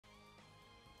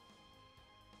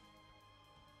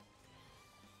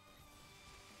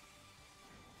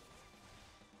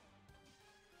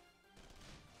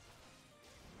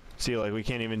See, like, we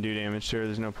can't even do damage to her,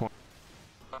 there's no point.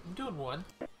 I'm doing one.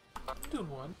 I'm doing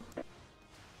one.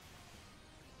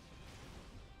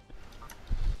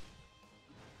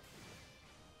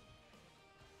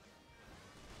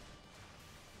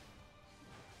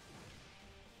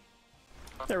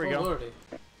 There we Oh, go. lordy.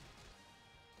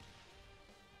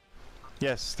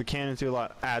 Yes, the cannons do a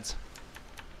lot. Adds.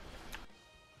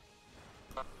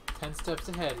 10 steps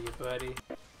ahead of you, buddy.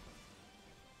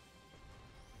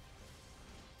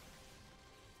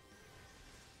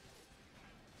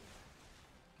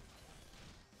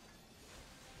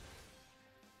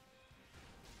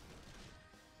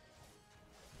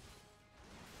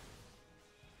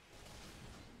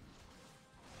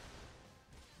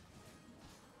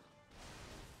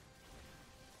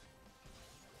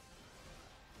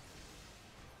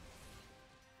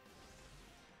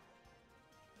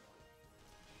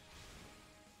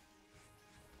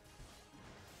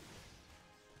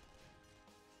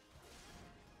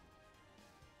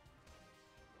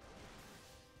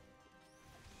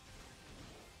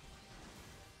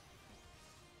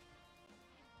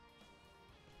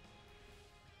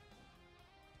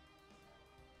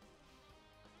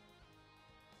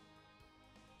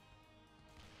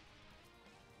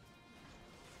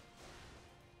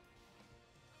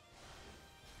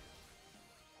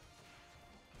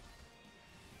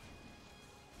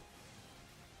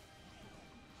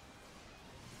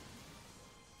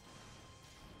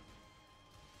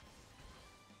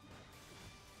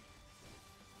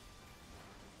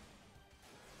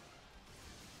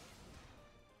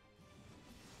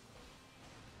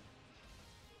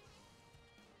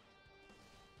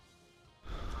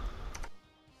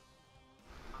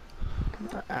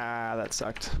 Ah, that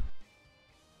sucked.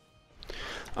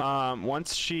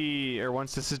 Once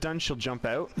this is done, she'll jump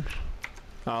out.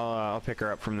 I'll pick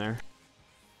her up from there.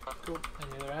 Cool.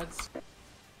 Any other ads?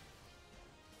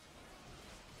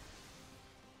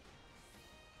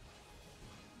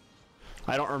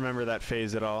 I don't remember that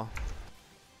phase at all.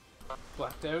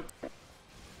 Blacked out.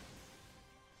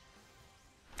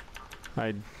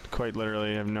 I quite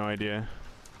literally have no idea.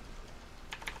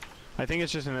 I think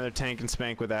it's just another tank and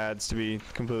spank with ads, to be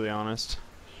completely honest.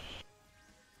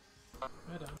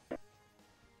 Right on.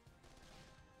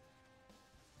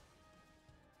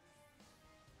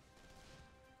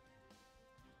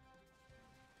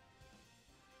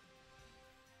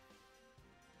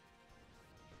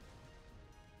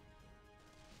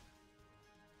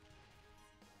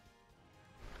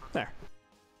 There.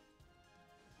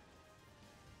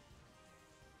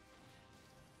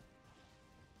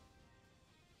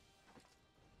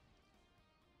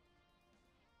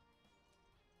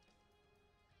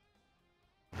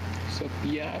 So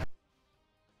yeah.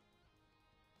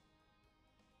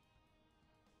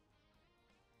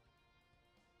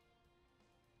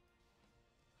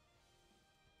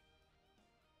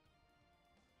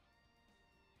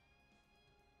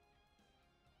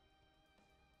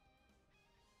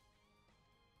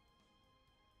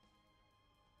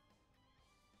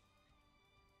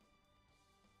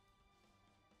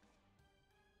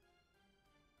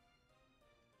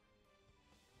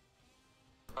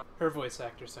 Her voice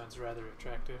actor sounds rather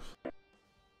attractive.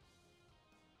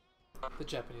 The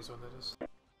Japanese one, that is.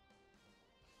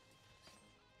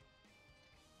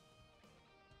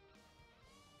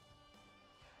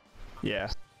 Yeah.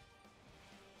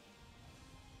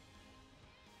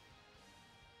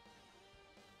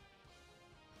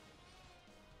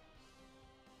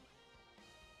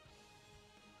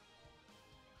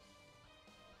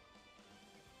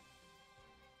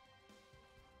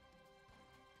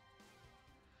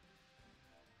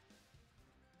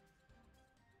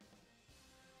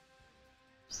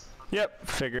 Yep,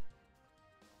 figured.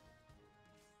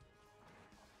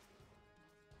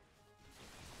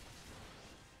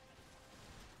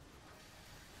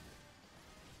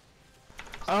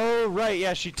 Oh, right,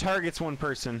 yeah, she targets one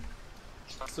person.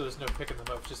 So there's no picking them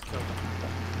up, just kill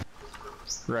them.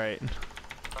 Right.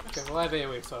 Okay, well I have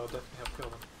AoE, so I'll definitely help kill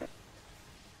them.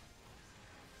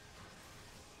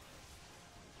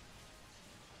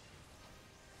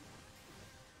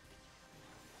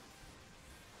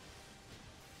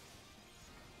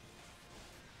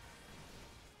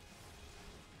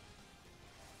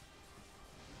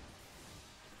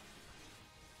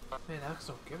 Man, Alex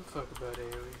don't give a fuck about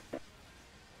AoE.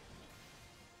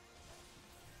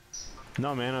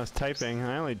 No, man, I was typing.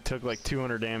 I only took like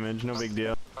 200 damage, no big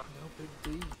deal. No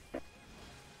big deal.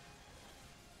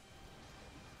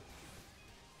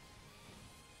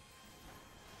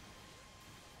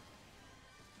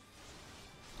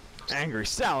 Angry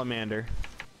salamander.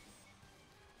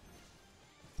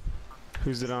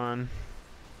 Who's it on?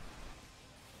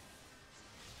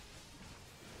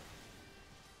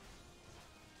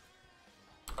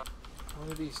 One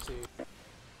of these two.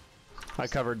 I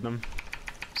covered them.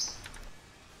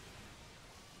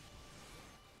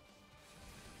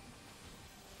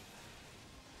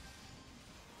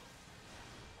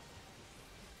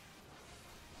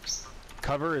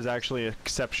 Cover is actually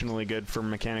exceptionally good for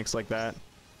mechanics like that.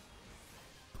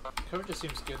 Cover just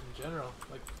seems good in general.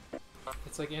 Like,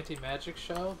 it's like anti-magic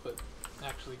shell, but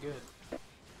actually good.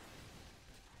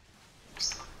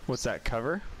 What's that,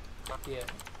 cover? Yeah.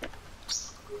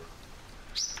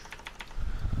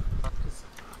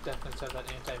 Definitely have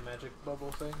that anti-magic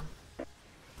bubble thing.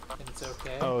 And it's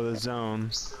okay. Oh, the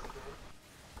zone.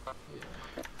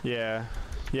 Yeah.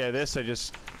 Yeah, this I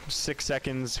just 6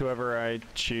 seconds, whoever I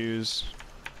choose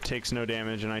takes no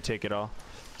damage and I take it all.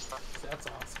 That's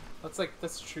awesome.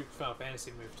 That's a true Final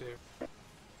Fantasy move too.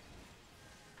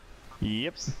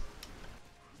 Yep.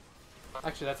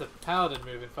 Actually, that's a paladin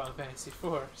move in Final Fantasy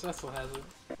IV. Cecil has it.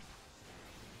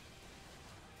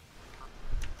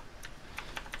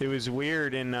 It was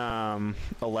weird in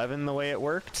 11 the way it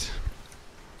worked,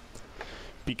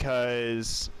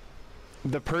 because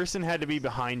the person had to be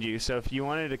behind you, so if you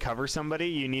wanted to cover somebody,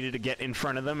 you needed to get in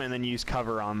front of them and then use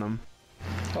cover on them.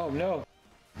 Oh no.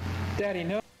 Daddy,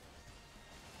 no.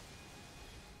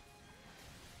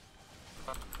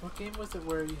 What game was it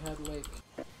where you had like,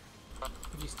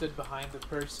 if you stood behind the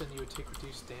person, you would take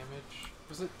reduced damage?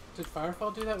 Was it? Did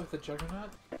Firefall do that with the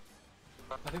Juggernaut?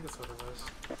 I think that's what it was.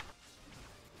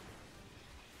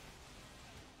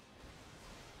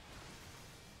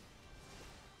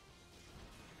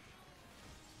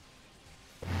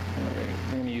 Alright,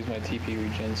 I'm gonna use my TP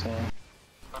regen song.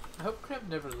 I hope Crab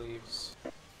never leaves.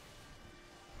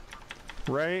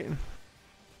 Right?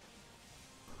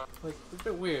 Like, they're a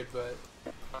bit weird, but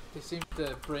they seem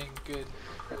to bring good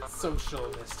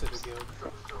socialness to the guild.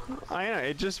 I know,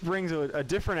 it just brings a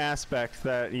different aspect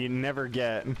that you never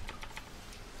get.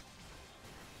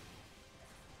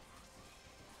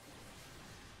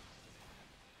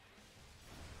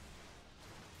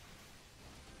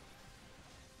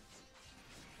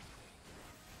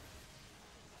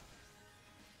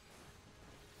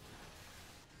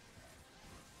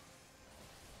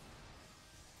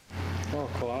 Oh,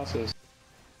 Colossus.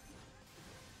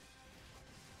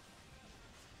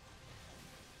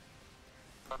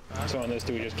 So on this,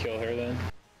 do we just kill her then?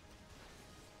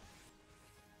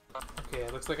 Okay,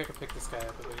 it looks like I can pick this guy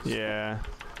up at least. Yeah.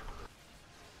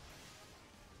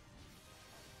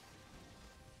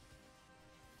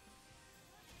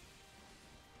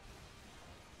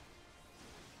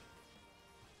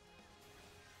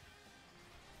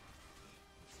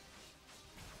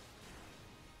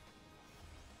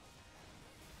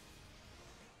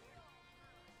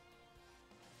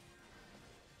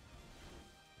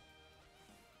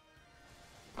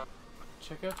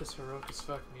 Check out this heroic as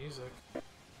fuck music.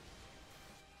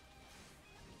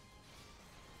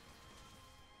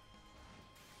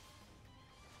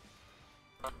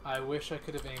 I wish I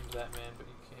could have aimed that man, but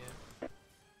you can't.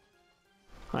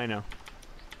 I know.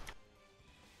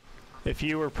 If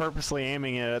you were purposely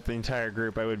aiming it at the entire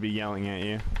group, I would be yelling at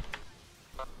you.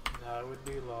 No, I would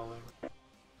be lolling.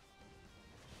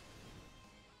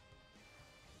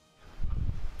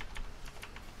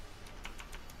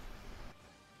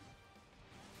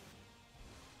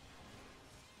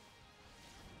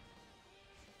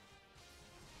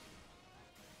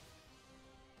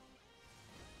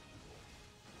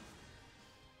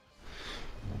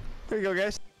 There you go,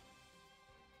 guys.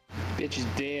 Bitch is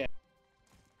dead.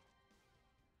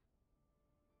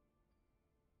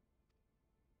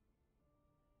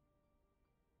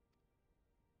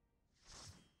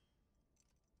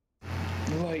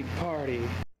 Light party.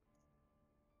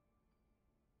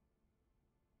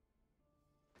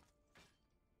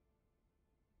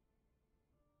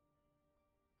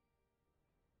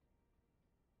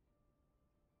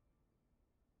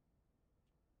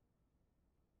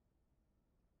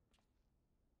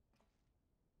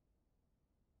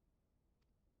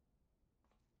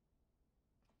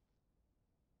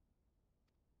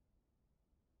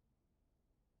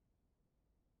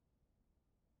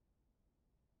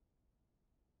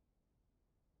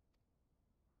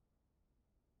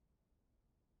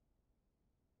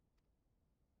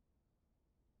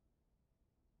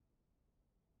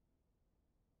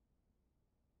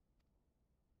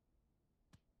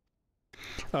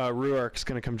 Ruark's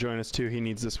gonna come join us too. He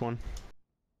needs this one.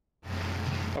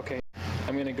 Okay,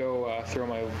 I'm gonna go throw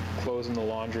my clothes in the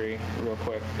laundry real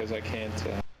quick because I can't.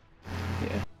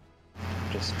 Yeah.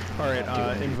 Just. All right. not do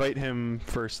anything Invite him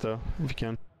first, though, if you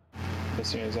can. as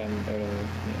soon as I'm out of.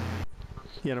 Yeah.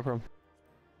 Yeah, no problem.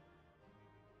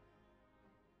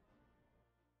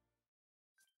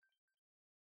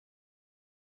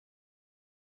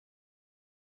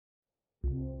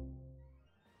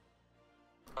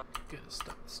 Gonna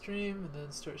stop the stream and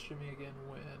then start streaming again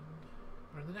when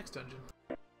we're in the next dungeon.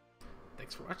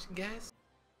 Thanks for watching, guys.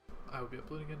 I will be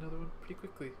uploading another one pretty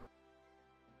quickly.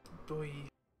 Bye.